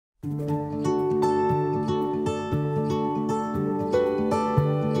I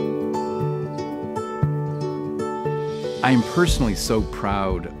am personally so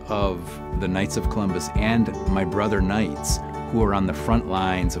proud of the Knights of Columbus and my brother Knights who are on the front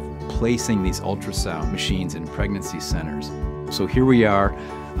lines of placing these ultrasound machines in pregnancy centers. So here we are,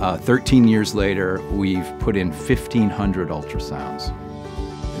 13 years later, we've put in 1,500 ultrasounds.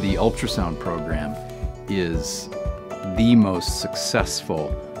 The ultrasound program is the most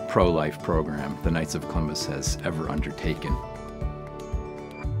successful pro-life program the Knights of Columbus has ever undertaken.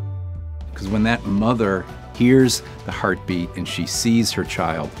 Because when that mother hears the heartbeat and she sees her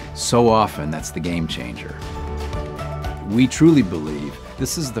child, so often that's the game changer. We truly believe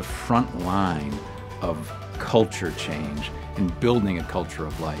this is the front line of culture change and building a culture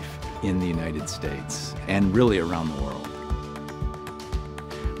of life in the United States and really around the world.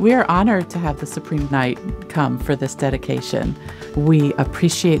 We are honored to have the Supreme Knight come for this dedication. We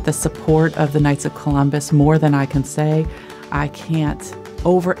appreciate the support of the Knights of Columbus more than I can say. I can't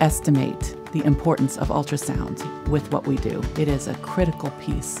overestimate the importance of ultrasound with what we do. It is a critical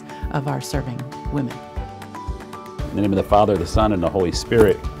piece of our serving women. In the name of the Father, the Son, and the Holy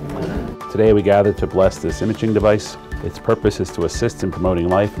Spirit. Today we gather to bless this imaging device. Its purpose is to assist in promoting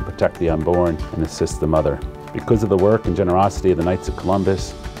life and protect the unborn and assist the mother. Because of the work and generosity of the Knights of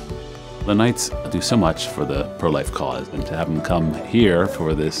Columbus, the Knights do so much for the pro-life cause, and to have them come here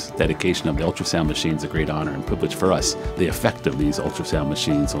for this dedication of the ultrasound machine is a great honor and privilege for us. The effect of these ultrasound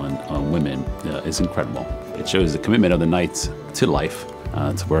machines on women is incredible. It shows the commitment of the Knights to life,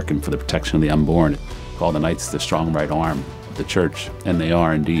 to working for the protection of the unborn. Call the Knights the strong right arm of the Church, and they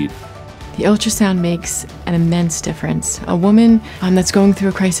are indeed. The ultrasound makes an immense difference. A woman that's going through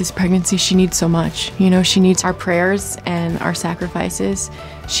a crisis pregnancy, she needs so much. You know, she needs our prayers and our sacrifices.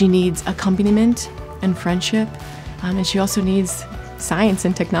 She needs accompaniment and friendship. And she also needs science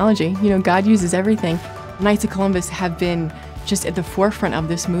and technology. You know, God uses everything. Knights of Columbus have been just at the forefront of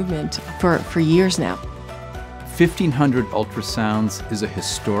this movement for years now. 1,500 ultrasounds is a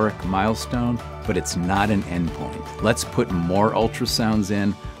historic milestone, but it's not an endpoint. Let's put more ultrasounds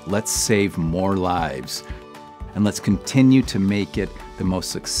in. Let's save more lives, and let's continue to make it the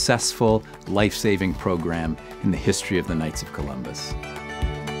most successful life-saving program in the history of the Knights of Columbus.